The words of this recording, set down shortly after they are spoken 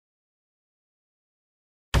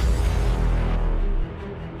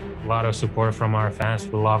lot of support from our fans.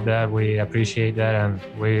 We love that. We appreciate that, and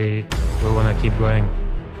we want to keep going.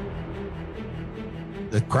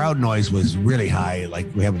 The crowd noise was really high, like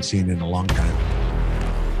we haven't seen in a long time.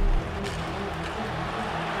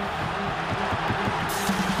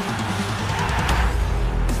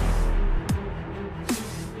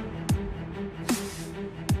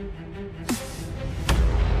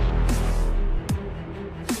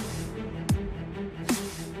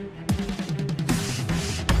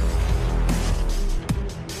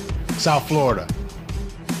 South Florida.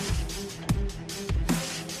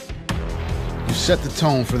 You set the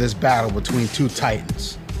tone for this battle between two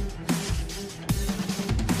titans.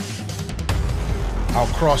 Our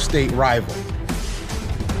cross-state rival.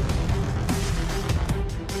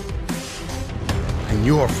 And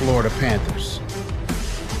your Florida Panthers.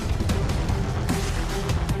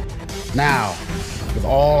 Now, with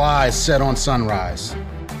all eyes set on Sunrise,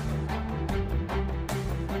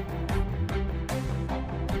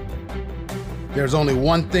 there's only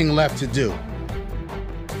one thing left to do.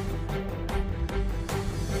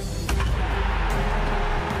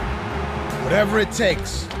 Whatever it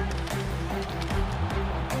takes,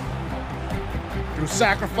 through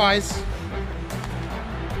sacrifice,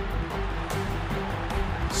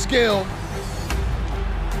 skill,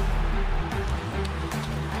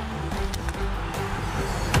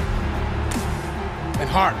 and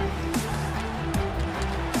heart.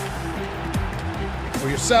 For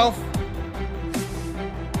yourself,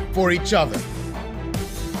 for each other,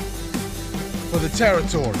 for the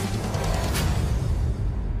territory.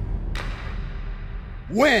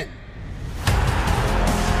 Win!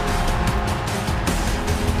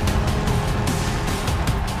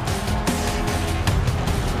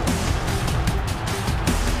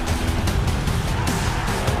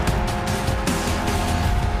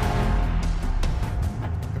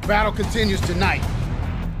 The battle continues tonight.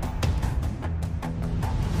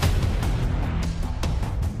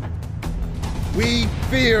 We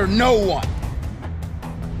fear no one.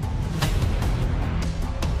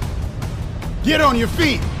 Get on your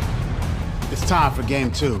feet. It's time for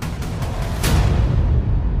game 2.